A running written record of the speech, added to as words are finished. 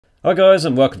Hi guys,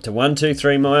 and welcome to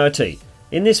 123 My IT.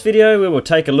 In this video we will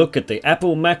take a look at the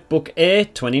Apple MacBook Air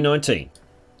 2019.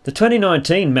 The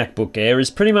 2019 MacBook Air is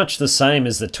pretty much the same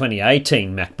as the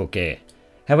 2018 MacBook Air.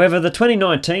 However, the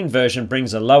 2019 version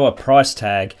brings a lower price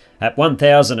tag at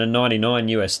 $1,099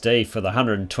 USD for the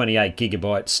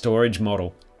 128GB storage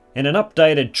model, and an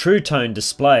updated True Tone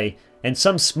display and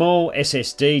some small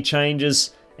SSD changes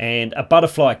and a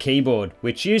butterfly keyboard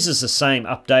which uses the same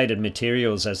updated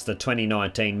materials as the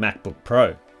 2019 MacBook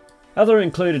Pro. Other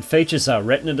included features are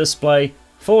Retina display,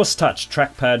 Force Touch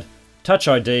Trackpad, Touch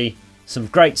ID, some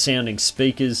great sounding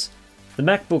speakers, the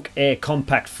MacBook Air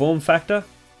compact form factor,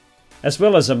 as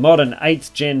well as a modern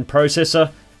 8th gen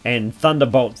processor and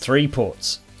Thunderbolt 3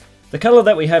 ports. The colour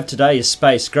that we have today is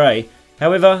Space Grey,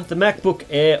 however the MacBook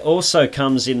Air also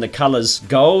comes in the colours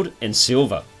Gold and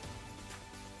Silver.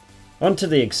 Onto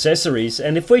the accessories,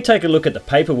 and if we take a look at the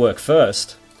paperwork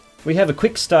first, we have a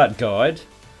quick start guide,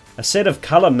 a set of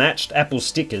colour matched Apple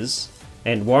stickers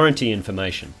and warranty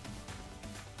information.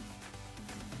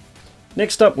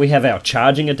 Next up we have our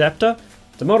charging adapter.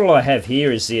 The model I have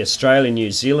here is the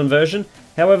Australian-New Zealand version,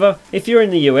 however if you're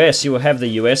in the US you will have the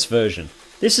US version.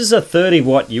 This is a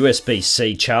 30-watt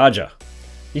USB-C charger.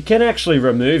 You can actually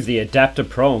remove the adapter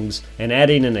prongs and add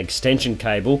in an extension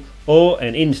cable or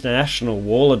an international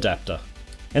wall adapter.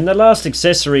 And the last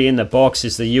accessory in the box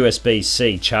is the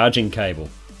USB-C charging cable.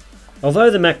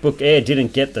 Although the MacBook Air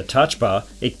didn't get the touch bar,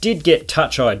 it did get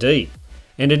Touch ID,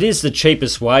 and it is the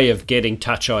cheapest way of getting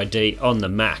Touch ID on the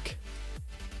Mac.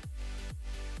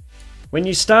 When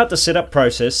you start the setup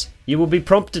process, you will be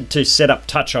prompted to set up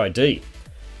Touch ID.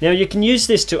 Now you can use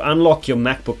this to unlock your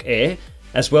MacBook Air,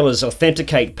 as well as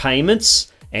authenticate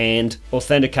payments and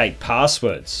authenticate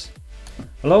passwords.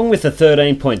 Along with the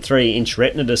 13.3-inch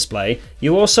Retina display,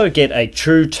 you also get a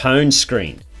True Tone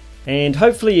screen, and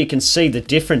hopefully you can see the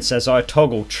difference as I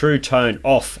toggle True Tone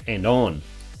off and on.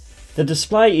 The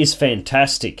display is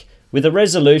fantastic, with a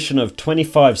resolution of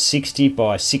 2560 by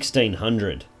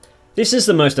 1600. This is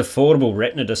the most affordable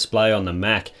Retina display on the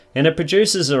Mac, and it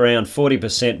produces around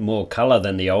 40% more colour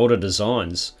than the older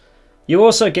designs. You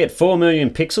also get 4 million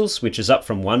pixels, which is up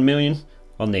from 1 million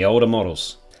on the older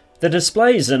models. The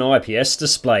display is an IPS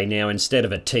display now instead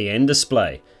of a TN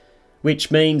display, which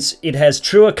means it has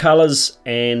truer colours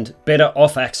and better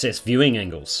off-axis viewing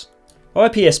angles.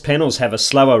 IPS panels have a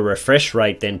slower refresh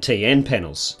rate than TN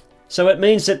panels, so it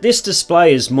means that this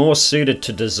display is more suited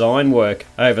to design work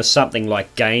over something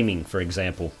like gaming, for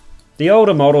example. The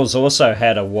older models also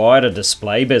had a wider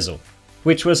display bezel,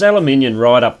 which was aluminium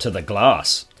right up to the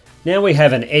glass. Now we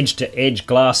have an edge-to-edge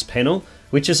glass panel,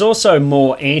 which is also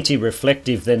more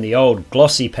anti-reflective than the old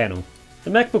glossy panel. The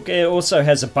MacBook Air also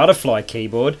has a butterfly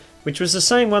keyboard, which was the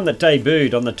same one that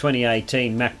debuted on the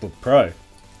 2018 MacBook Pro.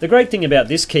 The great thing about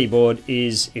this keyboard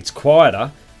is it's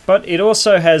quieter, but it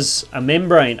also has a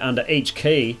membrane under each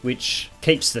key which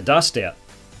keeps the dust out.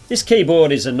 This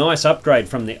keyboard is a nice upgrade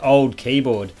from the old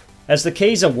keyboard, as the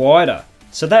keys are wider,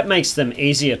 so that makes them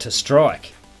easier to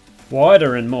strike.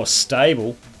 Wider and more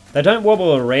stable, they don't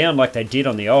wobble around like they did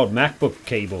on the old MacBook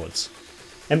keyboards.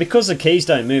 And because the keys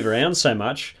don't move around so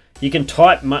much, you can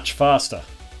type much faster.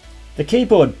 The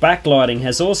keyboard backlighting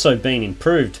has also been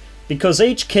improved because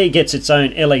each key gets its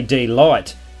own LED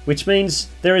light, which means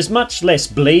there is much less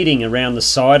bleeding around the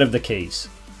side of the keys.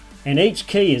 And each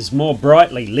key is more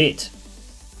brightly lit.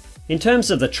 In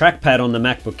terms of the trackpad on the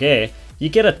MacBook Air, you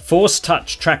get a Force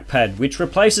Touch trackpad which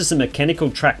replaces the mechanical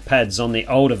trackpads on the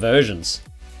older versions.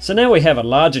 So now we have a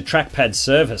larger trackpad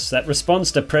surface that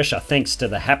responds to pressure thanks to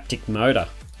the haptic motor.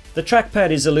 The trackpad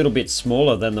is a little bit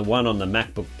smaller than the one on the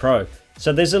MacBook Pro,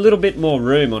 so there's a little bit more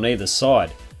room on either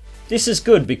side. This is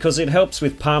good because it helps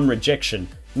with palm rejection,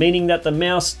 meaning that the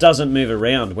mouse doesn't move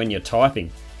around when you're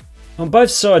typing. On both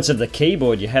sides of the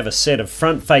keyboard you have a set of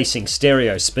front-facing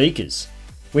stereo speakers,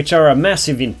 which are a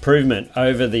massive improvement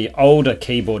over the older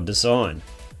keyboard design.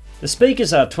 The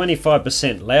speakers are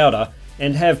 25% louder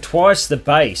and have twice the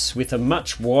bass with a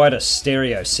much wider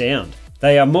stereo sound.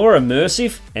 They are more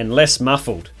immersive and less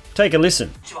muffled. Take a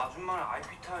listen.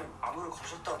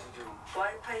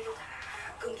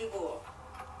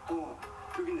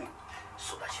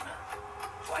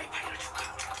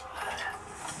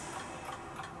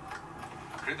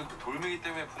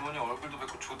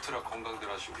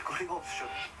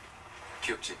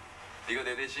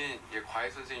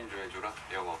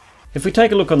 If we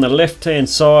take a look on the left hand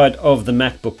side of the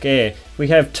MacBook Air, we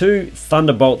have two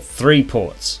Thunderbolt 3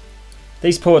 ports.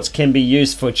 These ports can be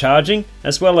used for charging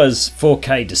as well as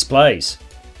 4K displays.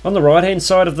 On the right hand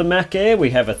side of the Mac Air we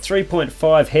have a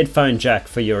 3.5 headphone jack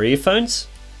for your earphones.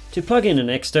 To plug in an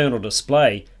external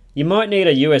display, You might need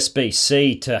a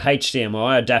USB-C to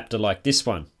HDMI adapter like this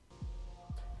one.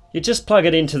 You just plug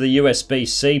it into the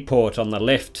USB-C port on the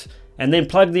left and then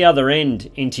plug the other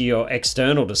end into your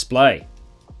external display.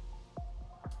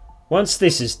 Once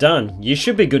this is done, you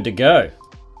should be good to go.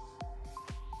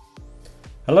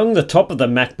 Along the top of the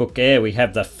MacBook Air we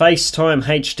have the FaceTime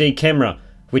HD camera,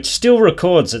 which still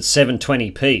records at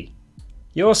 720p.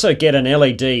 You also get an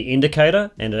LED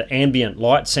indicator and an ambient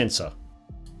light sensor.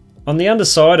 On the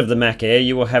underside of the Mac Air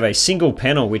you will have a single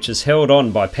panel which is held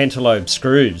on by pentalobe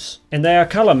screws, and they are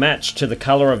colour matched to the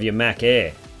colour of your Mac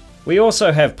Air. We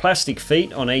also have plastic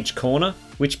feet on each corner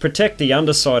which protect the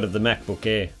underside of the MacBook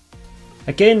Air.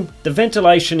 Again, the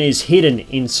ventilation is hidden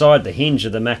inside the hinge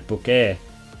of the MacBook Air,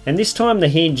 and this time the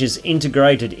hinge is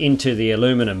integrated into the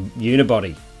aluminum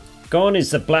unibody. Gone is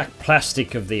the black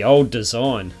plastic of the old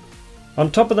design.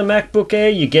 On top of the MacBook Air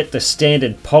you get the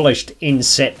standard polished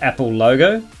inset Apple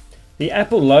logo. The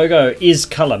Apple logo is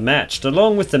colour matched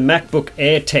along with the MacBook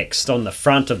Air text on the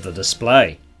front of the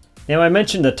display. Now I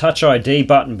mentioned the Touch ID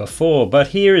button before, but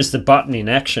here is the button in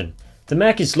action. The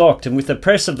Mac is locked, and with the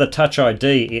press of the Touch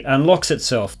ID it unlocks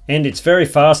itself, and it's very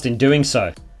fast in doing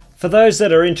so. For those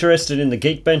that are interested in the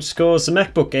Geekbench scores, the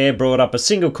MacBook Air brought up a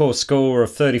single core score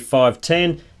of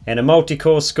 3510 and a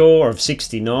multi-core score of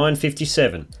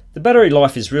 6957. The battery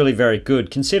life is really very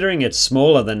good considering it's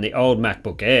smaller than the old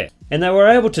MacBook Air, and they were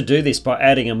able to do this by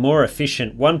adding a more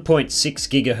efficient 1.6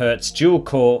 GHz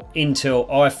dual-core Intel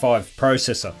i5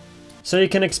 processor. So you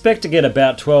can expect to get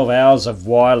about 12 hours of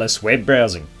wireless web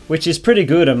browsing, which is pretty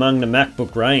good among the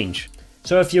MacBook range.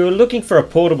 So if you were looking for a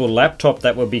portable laptop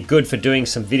that would be good for doing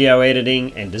some video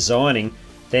editing and designing,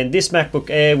 then this MacBook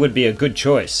Air would be a good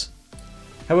choice.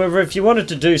 However, if you wanted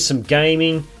to do some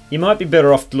gaming, you might be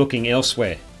better off looking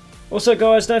elsewhere. Also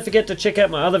guys, don't forget to check out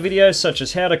my other videos such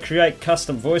as how to create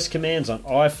custom voice commands on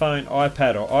iPhone,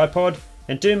 iPad or iPod,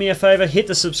 and do me a favour, hit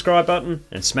the subscribe button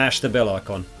and smash the bell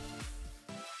icon.